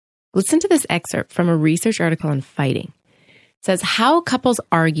Listen to this excerpt from a research article on fighting. It says, how couples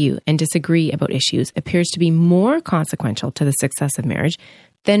argue and disagree about issues appears to be more consequential to the success of marriage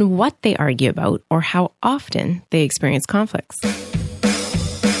than what they argue about or how often they experience conflicts.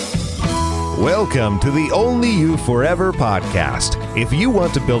 Welcome to the Only You Forever podcast. If you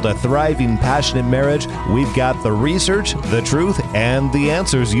want to build a thriving, passionate marriage, we've got the research, the truth, and the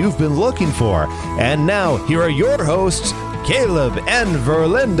answers you've been looking for. And now, here are your hosts, Caleb and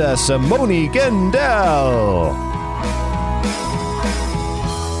Verlinda Simone Gendel.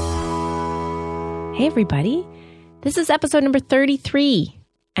 Hey, everybody. This is episode number 33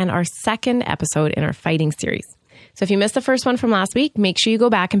 and our second episode in our fighting series. So if you missed the first one from last week, make sure you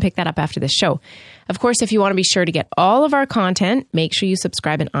go back and pick that up after this show. Of course, if you want to be sure to get all of our content, make sure you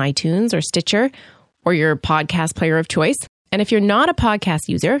subscribe in iTunes or Stitcher or your podcast player of choice. And if you're not a podcast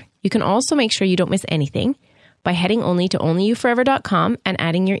user, you can also make sure you don't miss anything by heading only to onlyyouforever.com and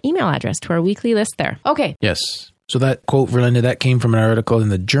adding your email address to our weekly list there. Okay. Yes. So that quote, Verlinda, that came from an article in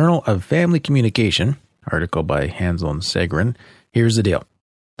the Journal of Family Communication, article by Hanzal and Segrin. Here's the deal.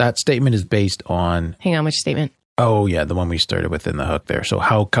 That statement is based on... Hang on, which statement? Oh, yeah, the one we started with in the hook there. So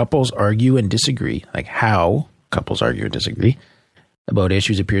how couples argue and disagree, like how couples argue and disagree about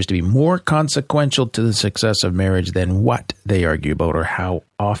issues appears to be more consequential to the success of marriage than what they argue about or how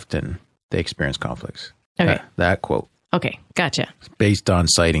often they experience conflicts. Okay. That quote. Okay, gotcha. It's based on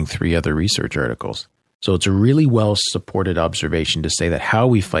citing 3 other research articles. So it's a really well-supported observation to say that how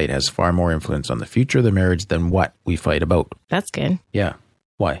we fight has far more influence on the future of the marriage than what we fight about. That's good. Yeah.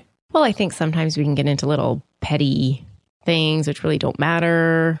 Why? Well, I think sometimes we can get into little petty things which really don't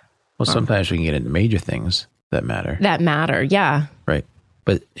matter. Well, sometimes we can get into major things that matter. That matter, yeah. Right.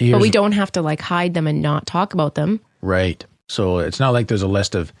 But we don't have to like hide them and not talk about them. Right. So it's not like there's a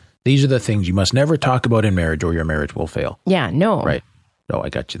list of, these are the things you must never talk about in marriage or your marriage will fail. Yeah, no. Right. No, I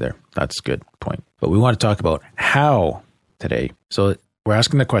got you there. That's a good point. But we want to talk about how today. So we're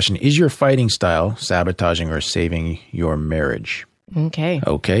asking the question, is your fighting style sabotaging or saving your marriage? Okay.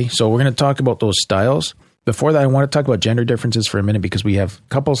 Okay. So we're going to talk about those styles. Before that, I want to talk about gender differences for a minute because we have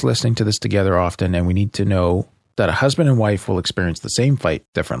couples listening to this together often, and we need to know that a husband and wife will experience the same fight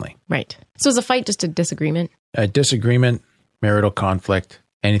differently. Right. So is a fight just a disagreement? A disagreement, marital conflict,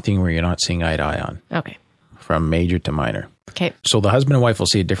 anything where you're not seeing eye to eye on. Okay. From major to minor. Okay. So the husband and wife will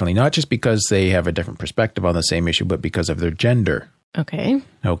see it differently, not just because they have a different perspective on the same issue, but because of their gender. Okay.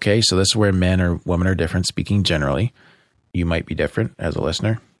 Okay. So this is where men or women are different, speaking generally. You might be different as a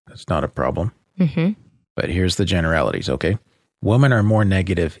listener. That's not a problem. Mm-hmm. But here's the generalities, okay? Women are more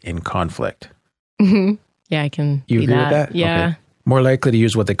negative in conflict. Mm-hmm. Yeah, I can You agree with that? Yeah. Okay. More likely to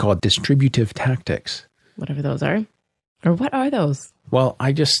use what they call distributive tactics. Whatever those are. Or what are those? Well,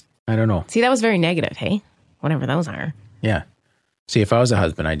 I don't know. See, that was very negative, hey? Whatever those are. Yeah. See, if I was a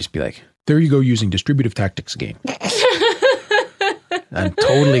husband, I'd just be like, there you go, using distributive tactics again. I'm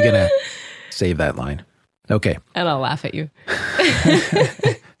totally going to save that line. Okay. And I'll laugh at you.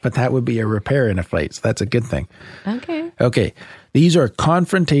 But that would be a repair in a fight, so that's a good thing. Okay. Okay. These are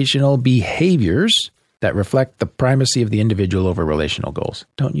confrontational behaviors that reflect the primacy of the individual over relational goals.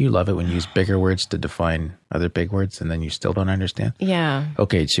 Don't you love it when you use bigger words to define other big words and then you still don't understand? Yeah.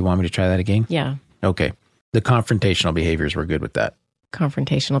 Okay. So you want me to try that again? Yeah. Okay. The confrontational behaviors, we're good with that.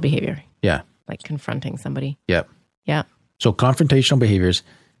 Confrontational behavior. Yeah. Like confronting somebody. Yep. Yeah. So confrontational behaviors,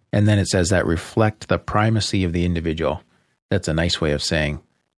 and then it says that reflect the primacy of the individual. That's a nice way of saying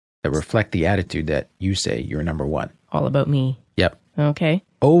that reflect the attitude that you say you're number one. All about me. Yep. Okay.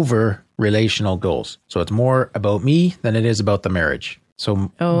 Over relational goals. So it's more about me than it is about the marriage.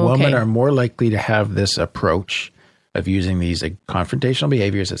 So women are more likely to have this approach of using these confrontational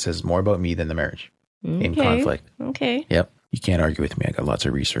behaviors that says more about me than the marriage in conflict. Okay. Yep. You can't argue with me. I got lots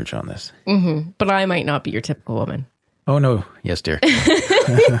of research on this. Mm-hmm. But I might not be your typical woman. Oh, no. Yes, dear.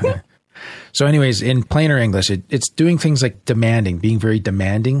 So anyways, in plainer English, it's doing things like demanding, being very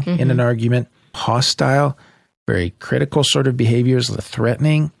demanding in an argument, hostile, very critical sort of behaviors,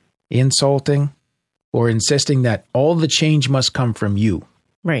 threatening, insulting, or insisting that all the change must come from you.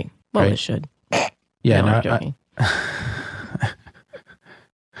 Right. Well, Right? it should. Yeah. No, I'm joking.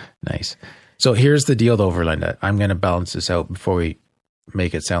 Nice. So here's the deal though, Verlinda. I'm going to balance this out before we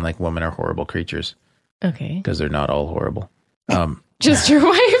make it sound like women are horrible creatures. Okay. Because they're not all horrible. Just your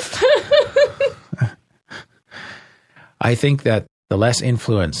wife? I think that the less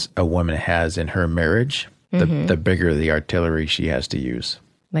influence a woman has in her marriage, the bigger the artillery she has to use.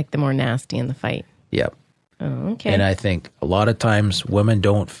 Like the more nasty in the fight. Yep. Oh, okay. And I think a lot of times women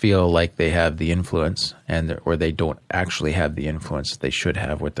don't feel like they have the influence or they don't actually have the influence they should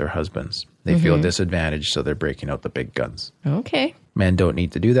have with their husbands. They feel disadvantaged, so they're breaking out the big guns. Okay. Men don't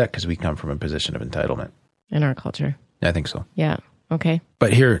need to do that because we come from a position of entitlement. In our culture. I think so. Yeah. Okay.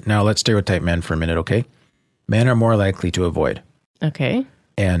 But here, now let's stereotype men for a minute, okay? Men are more likely to avoid. Okay.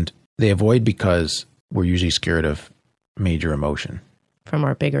 And they avoid because we're usually scared of major emotion. From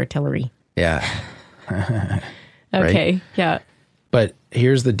our big artillery. Yeah. Okay. Right? Yeah. But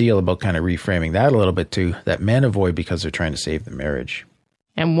here's the deal about kind of reframing that a little bit too, that men avoid because they're trying to save the marriage.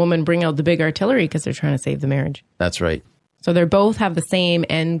 And women bring out the big artillery because they're trying to save the marriage. That's right. So they both have the same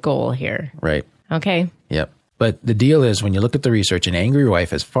end goal here. Right. Okay. Yep. But the deal is when you look at the research, an angry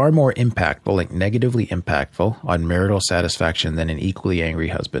wife is far more impactful, like negatively impactful on marital satisfaction than an equally angry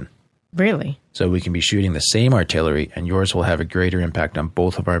husband. Really? So we can be shooting the same artillery and yours will have a greater impact on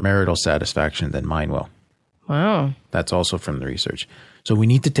both of our marital satisfaction than mine will. Wow. That's also from the research. So we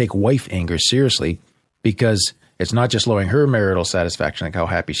need to take wife anger seriously because it's not just lowering her marital satisfaction, like how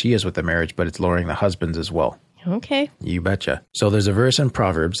happy she is with the marriage, but it's lowering the husband's as well. Okay. You betcha. So there's a verse in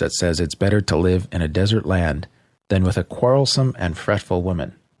Proverbs that says it's better to live in a desert land than with a quarrelsome and fretful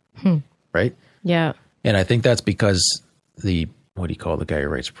woman. Right? Yeah. And I think that's because what do you call the guy who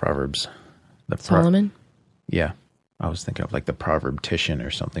writes Proverbs? Solomon? Yeah. I was thinking of like the proverbtician or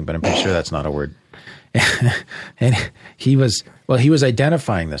something, but I'm pretty sure that's not a word. And he was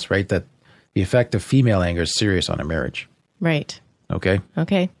identifying this, right? That the effect of female anger is serious on a marriage. Right. Okay.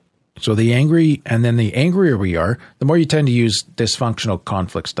 Okay. So the angrier we are, the more you tend to use dysfunctional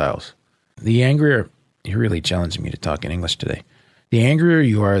conflict styles. The angrier, you're really challenging me to talk in English today. The angrier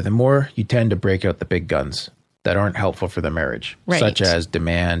you are, the more you tend to break out the big guns that aren't helpful for the marriage, right. Such as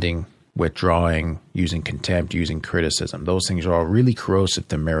demanding, withdrawing, using contempt, using criticism. Those things are all really corrosive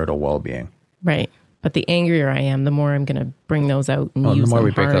to marital well-being. Right. But the angrier I am, the more I'm going to bring those out and use them. The more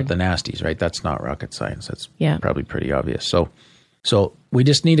we hard. break out the nasties, right? That's not rocket science. That's probably pretty obvious. So we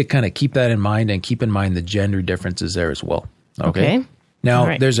just need to kind of keep that in mind and keep in mind the gender differences there as well. Okay.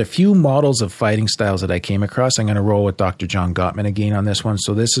 Now, There's a few models of fighting styles that I came across. I'm going to roll with Dr. John Gottman again on this one.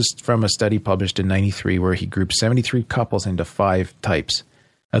 So this is from a study published in 93 where he grouped 73 couples into 5 types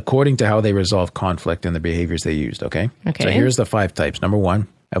according to how they resolve conflict and the behaviors they used. Okay. So here's the 5 types. Number 1,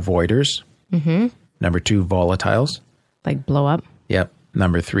 avoiders. Mm-hmm. Number 2, volatiles. Like blow up. Yep.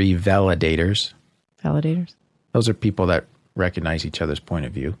 Number 3, validators. Validators. Those are people that recognize each other's point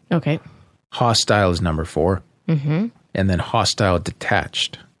of view. Okay. Hostile is number 4. Mm-hmm. And then hostile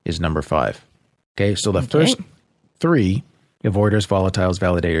detached is number 5. Okay. So the first 3, avoiders, volatiles,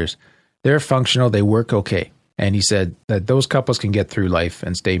 validators, they're functional. They work okay. And he said that those couples can get through life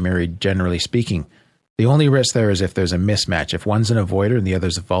and stay married, generally speaking. The only risk there is if there's a mismatch. If one's an avoider and the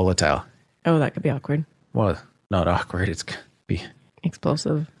other's a volatile. Oh, that could be awkward. Well, not awkward. It's going to be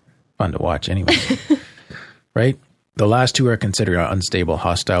explosive. Fun to watch anyway. Right? The last 2 are considered unstable,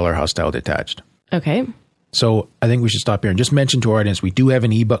 hostile or hostile detached. Okay. So I think we should stop here and just mention to our audience, we do have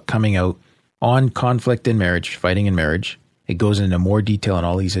an ebook coming out on conflict in marriage, fighting in marriage. It goes into more detail on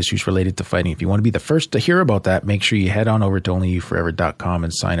all these issues related to fighting. If you want to be the first to hear about that, make sure you head on over to onlyyouforever.com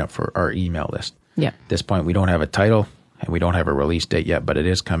and sign up for our email list. Yeah. At this point, we don't have a title and we don't have a release date yet, but it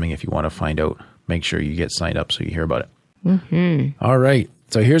is coming. If you want to find out, make sure you get signed up so you hear about it. Mm-hmm. All right.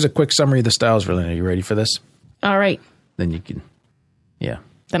 So here's a quick summary of the styles, Verlyn. Are you ready for this? All right. Then you can,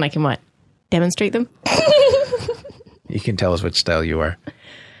 Then I can what? Demonstrate them? You can tell us which style you are.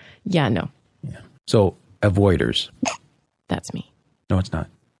 Yeah, no. Yeah. So avoiders. That's me. No, it's not.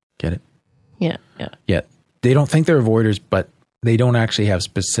 Get it? Yeah. Yeah. They don't think they're avoiders, but they don't actually have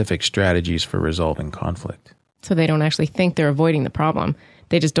specific strategies for resolving conflict. So they don't actually think they're avoiding the problem.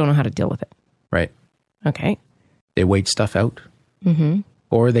 They just don't know how to deal with it. Right. Okay. They wait stuff out. Mm-hmm.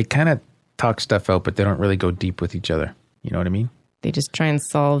 Or they kind of talk stuff out, but they don't really go deep with each other. You know what I mean? They just try and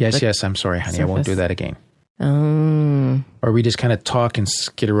solve. Yes, I'm sorry, honey. surface. I won't do that again. Oh. Or we just kind of talk and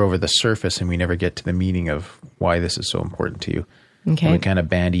skitter over the surface and we never get to the meaning of why this is so important to you. Okay. And we kind of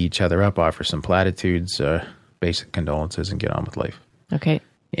bandy each other up, offer some platitudes, basic condolences, and get on with life. Okay.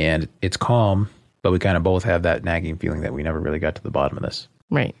 And it's calm, but we kind of both have that nagging feeling that we never really got to the bottom of this.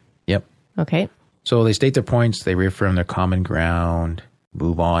 Right. Yep. Okay. So they state their points, they reaffirm their common ground,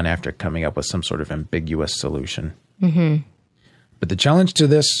 move on after coming up with some sort of ambiguous solution. Mm-hmm. But the challenge to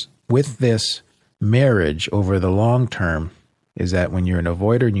this, with this marriage over the long term, is that when you're an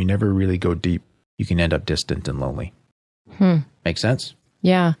avoider and you never really go deep, you can end up distant and lonely. Make sense?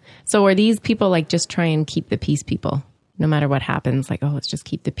 Yeah. So are these people like just try and keep the peace people? No matter what happens, like, oh, let's just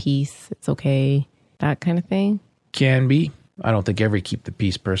keep the peace. It's okay. That kind of thing? Can be. I don't think every keep the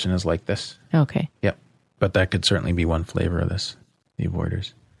peace person is like this. Okay. Yep. But that could certainly be one flavor of this, the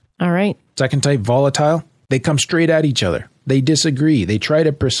avoiders. All right. Second type, volatile. They come straight at each other. They disagree. They try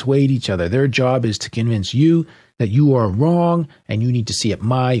to persuade each other. Their job is to convince you that you are wrong and you need to see it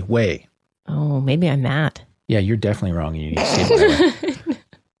my way. Oh, maybe I'm that. Yeah, you're definitely wrong and you need to see it my way.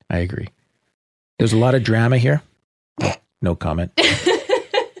 I agree. There's a lot of drama here. No comment.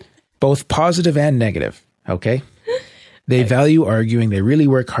 Both positive and negative. Okay. They value arguing. They really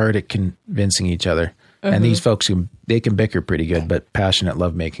work hard at convincing each other. And these folks, they can bicker pretty good, but passionate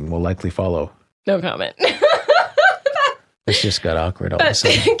lovemaking will likely follow. No comment. This just got awkward all of a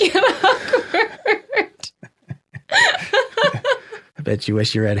sudden. I bet you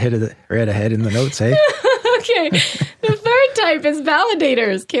wish you read ahead in the notes, hey? Okay. The third type is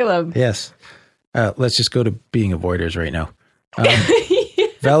validators, Caleb. Yes. Let's just go to being avoiders right now.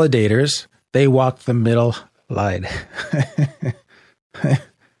 Validators, they walk the middle line.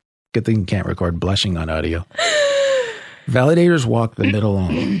 Good thing you can't record blushing on audio. Validators walk the middle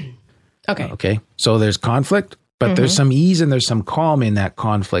line. Okay. So there's conflict, but there's some ease and there's some calm in that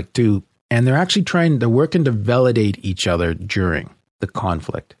conflict too. And they're actually they're working to validate each other during the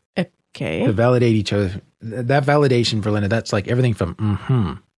conflict. Okay. To validate each other. That validation for Linda, that's like everything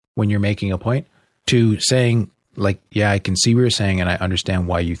from when you're making a point to saying like, yeah, I can see what you're saying and I understand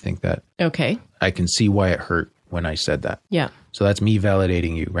why you think that. Okay. I can see why it hurt when I said that. Yeah. So that's me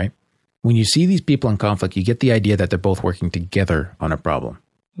validating you, right? When you see these people in conflict, you get the idea that they're both working together on a problem.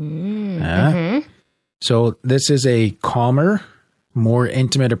 So this is a calmer, more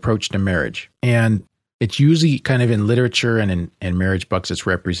intimate approach to marriage. And it's usually kind of in literature and in marriage books, it's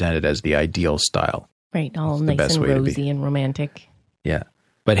represented as the ideal style. Right. All nice and rosy and romantic. Yeah.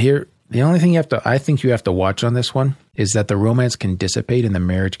 But here, the only thing I think you have to watch on this one is that the romance can dissipate and the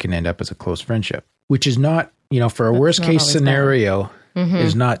marriage can end up as a close friendship, which is not, for a worst case scenario,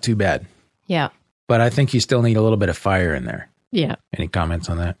 is not too bad. Yeah. But I think you still need a little bit of fire in there. Yeah. Any comments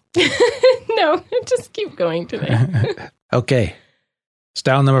on that? No, just keep going today. Okay.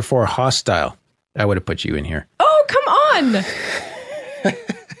 Style number 4, hostile. I would have put you in here. Oh, come on.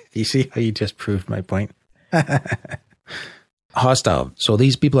 You see how you just proved my point? Hostile. So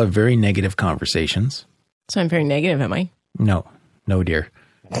these people have very negative conversations. So I'm very negative, am I? No, dear.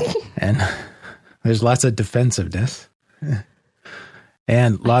 And there's lots of defensiveness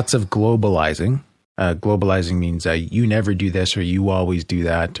and lots of globalizing. Globalizing means you never do this or you always do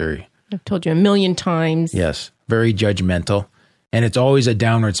that, or I've told you a million times. Yes. Very judgmental. And it's always a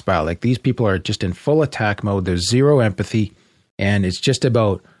downward spiral. Like these people are just in full attack mode. There's zero empathy. And it's just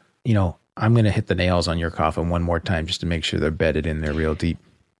about, I'm going to hit the nails on your coffin one more time just to make sure they're bedded in there real deep.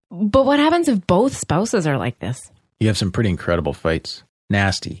 But what happens if both spouses are like this? You have some pretty incredible fights.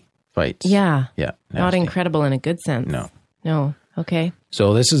 Nasty fights. Yeah. Yeah. Nasty. Not incredible in a good sense. No. Okay.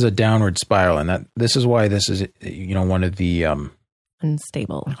 So this is a downward spiral. And this is why this is, one of the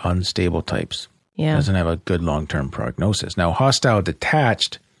unstable types. Yeah. Doesn't have a good long-term prognosis. Now, hostile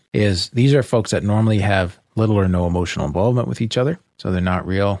detached these are folks that normally have little or no emotional involvement with each other. So they're not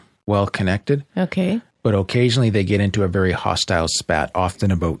real well connected. Okay. But occasionally they get into a very hostile spat,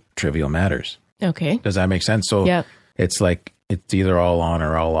 often about trivial matters. Okay. Does that make sense? So it's like it's either all on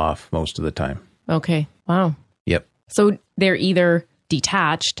or all off most of the time. Okay. Wow. Yep. So they're either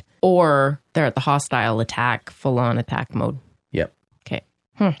detached or they're at the hostile attack, full-on attack mode. Yep. Okay.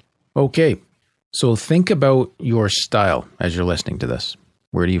 Okay. So think about your style as you're listening to this.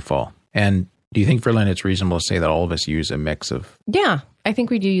 Where do you fall? And do you think, Verlyn, it's reasonable to say that all of us use a mix of... Yeah, I think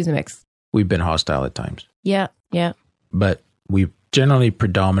we do use a mix. We've been hostile at times. Yeah. But we generally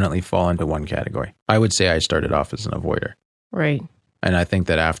predominantly fall into one category. I would say I started off as an avoider. Right. And I think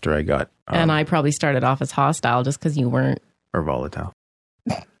that after I got... and I probably started off as hostile just because you weren't... Or volatile.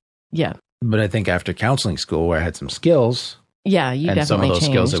 Yeah. But I think after counseling school where I had some skills... Yeah, you and definitely some of those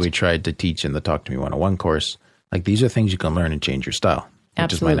changed. skills that we tried to teach in the Talk to Me 101 course, like these are things you can learn and change your style. Which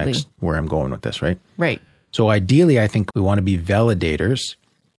Absolutely. is my next, where I'm going with this, right? Right. So ideally, I think we want to be validators,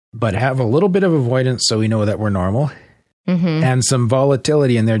 but have a little bit of avoidance so we know that we're normal and some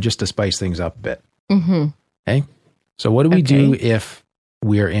volatility in there just to spice things up a bit. Okay? So what do we do if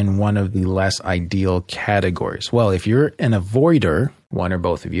we're in one of the less ideal categories? Well, if you're an avoider, one or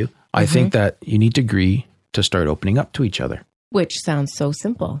both of you, I think that you need to agree to start opening up to each other. Which sounds so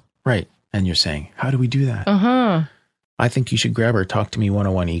simple. Right. And you're saying, how do we do that? I think you should grab our Talk to Me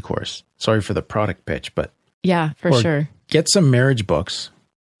 101 e-course. Sorry for the product pitch, but... Yeah, for sure. Get some marriage books.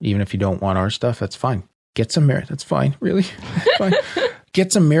 Even if you don't want our stuff, that's fine. Get some marriage. That's fine. Really? Fine.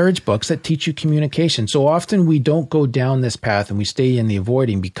 Get some marriage books that teach you communication. So often we don't go down this path and we stay in the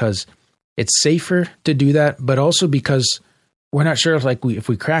avoiding because it's safer to do that, but also because we're not sure if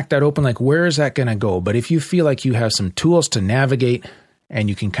we crack that open, like where is that going to go? But if you feel like you have some tools to navigate and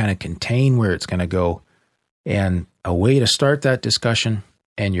you can kind of contain where it's going to go and a way to start that discussion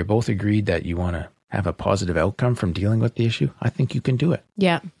and you're both agreed that you want to have a positive outcome from dealing with the issue, I think you can do it.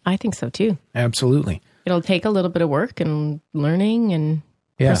 Yeah, I think so too. Absolutely. It'll take a little bit of work and learning and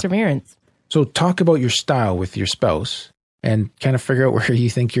perseverance. So talk about your style with your spouse and kind of figure out where you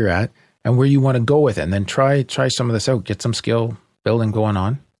think you're at and where you want to go with it. And then try some of this out. Get some skill building going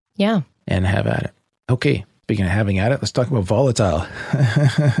on. Yeah. And have at it. Okay. Speaking of having at it, let's talk about volatile.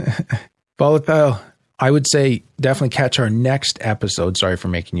 Volatile, I would say definitely catch our next episode. Sorry for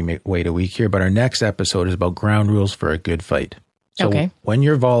making you wait a week here, but our next episode is about ground rules for a good fight. So when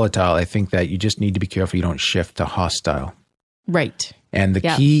you're volatile, I think that you just need to be careful you don't shift to hostile. Right. And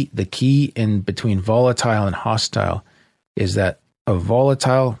the key in between volatile and hostile is that a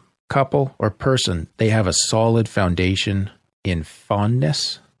volatile couple or person, they have a solid foundation in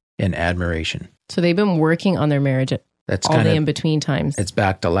fondness and admiration. So they've been working on their marriage at all the in-between times. It's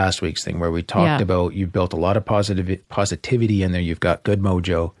back to last week's thing where we talked about you've built a lot of positivity in there. You've got good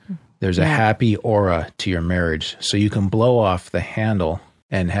mojo. There's a happy aura to your marriage. So you can blow off the handle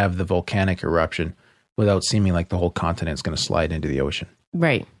and have the volcanic eruption without seeming like the whole continent's going to slide into the ocean.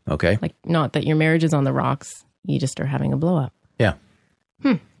 Right. Okay. Like not that your marriage is on the rocks. You just are having a blow up. Yeah.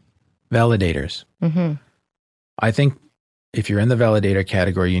 Validators. Mm-hmm. I think if you're in the validator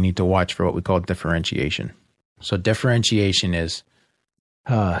category, you need to watch for what we call differentiation. So differentiation is,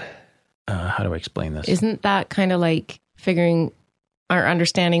 how do I explain this? Isn't that kind of like figuring or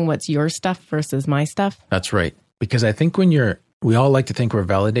understanding what's your stuff versus my stuff? That's right. Because I think we all like to think we're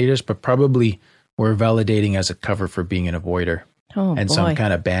validators, but probably we're validating as a cover for being an avoider. Oh, and some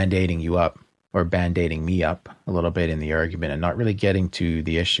kind of band-aiding you up or band-aiding me up a little bit in the argument and not really getting to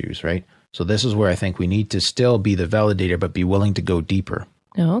the issues, right? So this is where I think we need to still be the validator, but be willing to go deeper.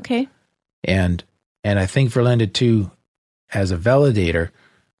 Oh, okay. And I think for Linda too, as a validator,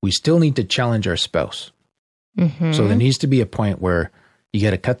 we still need to challenge our spouse. Mm-hmm. So there needs to be a point where you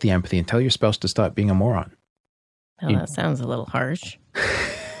got to cut the empathy and tell your spouse to stop being a moron. Oh, that sounds a little harsh.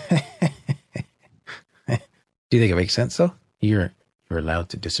 Do you think it makes sense though? You're allowed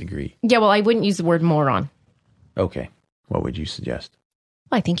to disagree. Yeah, well, I wouldn't use the word moron. Okay. What would you suggest?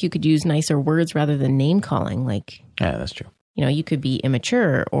 Well, I think you could use nicer words rather than name calling. Like, yeah, that's true. You know, you could be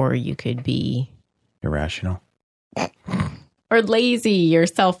immature or you could be irrational or lazy or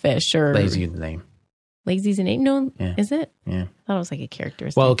selfish or lazy is the name. Lazy's a name? No, is it? Yeah. I thought it was like a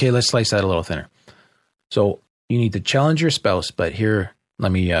characteristic. Well, okay, let's slice that a little thinner. So you need to challenge your spouse, but here,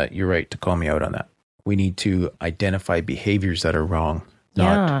 you're right to call me out on that. We need to identify behaviors that are wrong,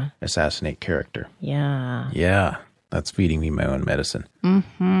 not assassinate character. Yeah. Yeah. That's feeding me my own medicine.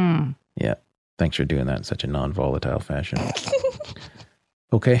 Mm-hmm. Yeah. Thanks for doing that in such a non-volatile fashion.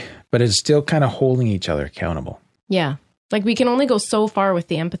 Okay. But it's still kind of holding each other accountable. Yeah. Like we can only go so far with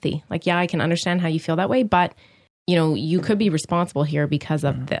the empathy. Like, yeah, I can understand how you feel that way, but you know, you could be responsible here because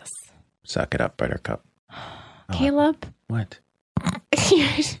of this. Suck it up, buttercup. Caleb. What?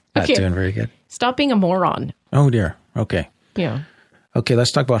 Okay. Not doing very good. Stop being a moron. Oh dear. Okay. Yeah. Okay,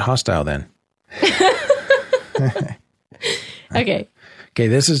 let's talk about hostile then. Okay. Okay,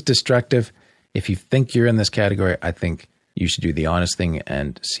 this is destructive. If you think you're in this category, I think you should do the honest thing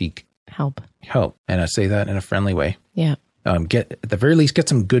and seek help. And I say that in a friendly way. Yeah. At the very least, get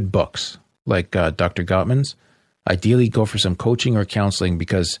some good books like Dr. Gottman's. Ideally, go for some coaching or counseling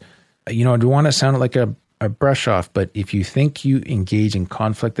because, you know, I don't want to sound like a brush off, but if you think you engage in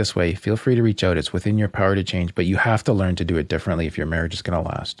conflict this way, feel free to reach out. It's within your power to change, but you have to learn to do it differently if your marriage is going to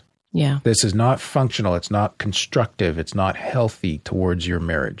last. Yeah. This is not functional. It's not constructive. It's not healthy towards your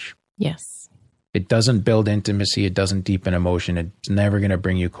marriage. Yes. It doesn't build intimacy. It doesn't deepen emotion. It's never going to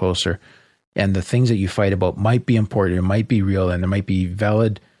bring you closer. And the things that you fight about might be important. It might be real. And there might be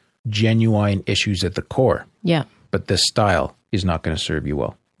valid, genuine issues at the core. Yeah. But this style is not going to serve you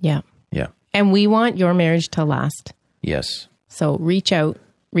well. Yeah. Yeah. And we want your marriage to last. Yes. So reach out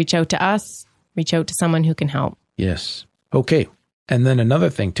to us, reach out to someone who can help. Yes. Okay. And then another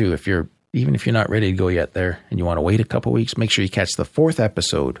thing too, even if you're not ready to go yet there and you want to wait a couple weeks, make sure you catch the 4th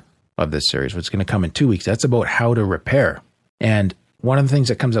episode of this series, which is going to come in 2 weeks. That's about how to repair. And one of the things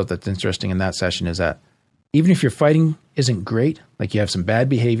that comes out that's interesting in that session is that even if your fighting isn't great, like you have some bad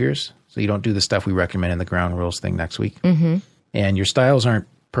behaviors, so you don't do the stuff we recommend in the ground rules thing next week, and your styles aren't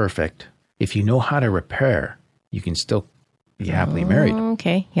perfect, if you know how to repair, you can still be happily married.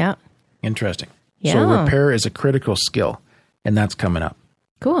 Okay. Yeah. Interesting. Yeah. So repair is a critical skill, and that's coming up.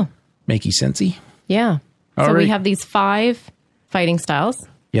 Cool. Makey sensey? Yeah. All so right. we have these 5 fighting styles.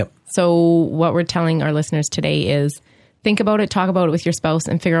 Yep. So what we're telling our listeners today is think about it, talk about it with your spouse,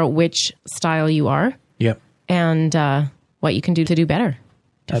 and figure out which style you are. Yep. And what you can do to do better,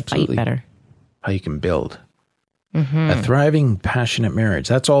 to Absolutely. fight better. How you can build. A thriving, passionate marriage.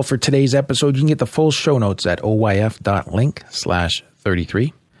 That's all for today's episode. You can get the full show notes at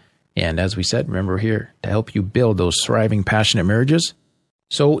oyf.link/33. And as we said, remember, we're here to help you build those thriving, passionate marriages.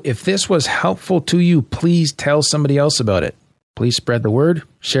 So if this was helpful to you, please tell somebody else about it. Please spread the word.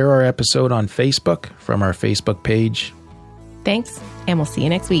 Share our episode on Facebook from our Facebook page. Thanks, and we'll see you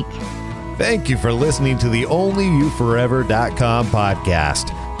next week. Thank you for listening to the onlyyouforever.com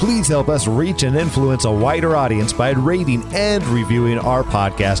podcast. Please help us reach and influence a wider audience by rating and reviewing our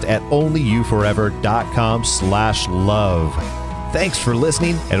podcast at onlyyouforever.com/love. Thanks for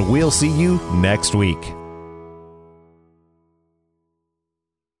listening, and we'll see you next week.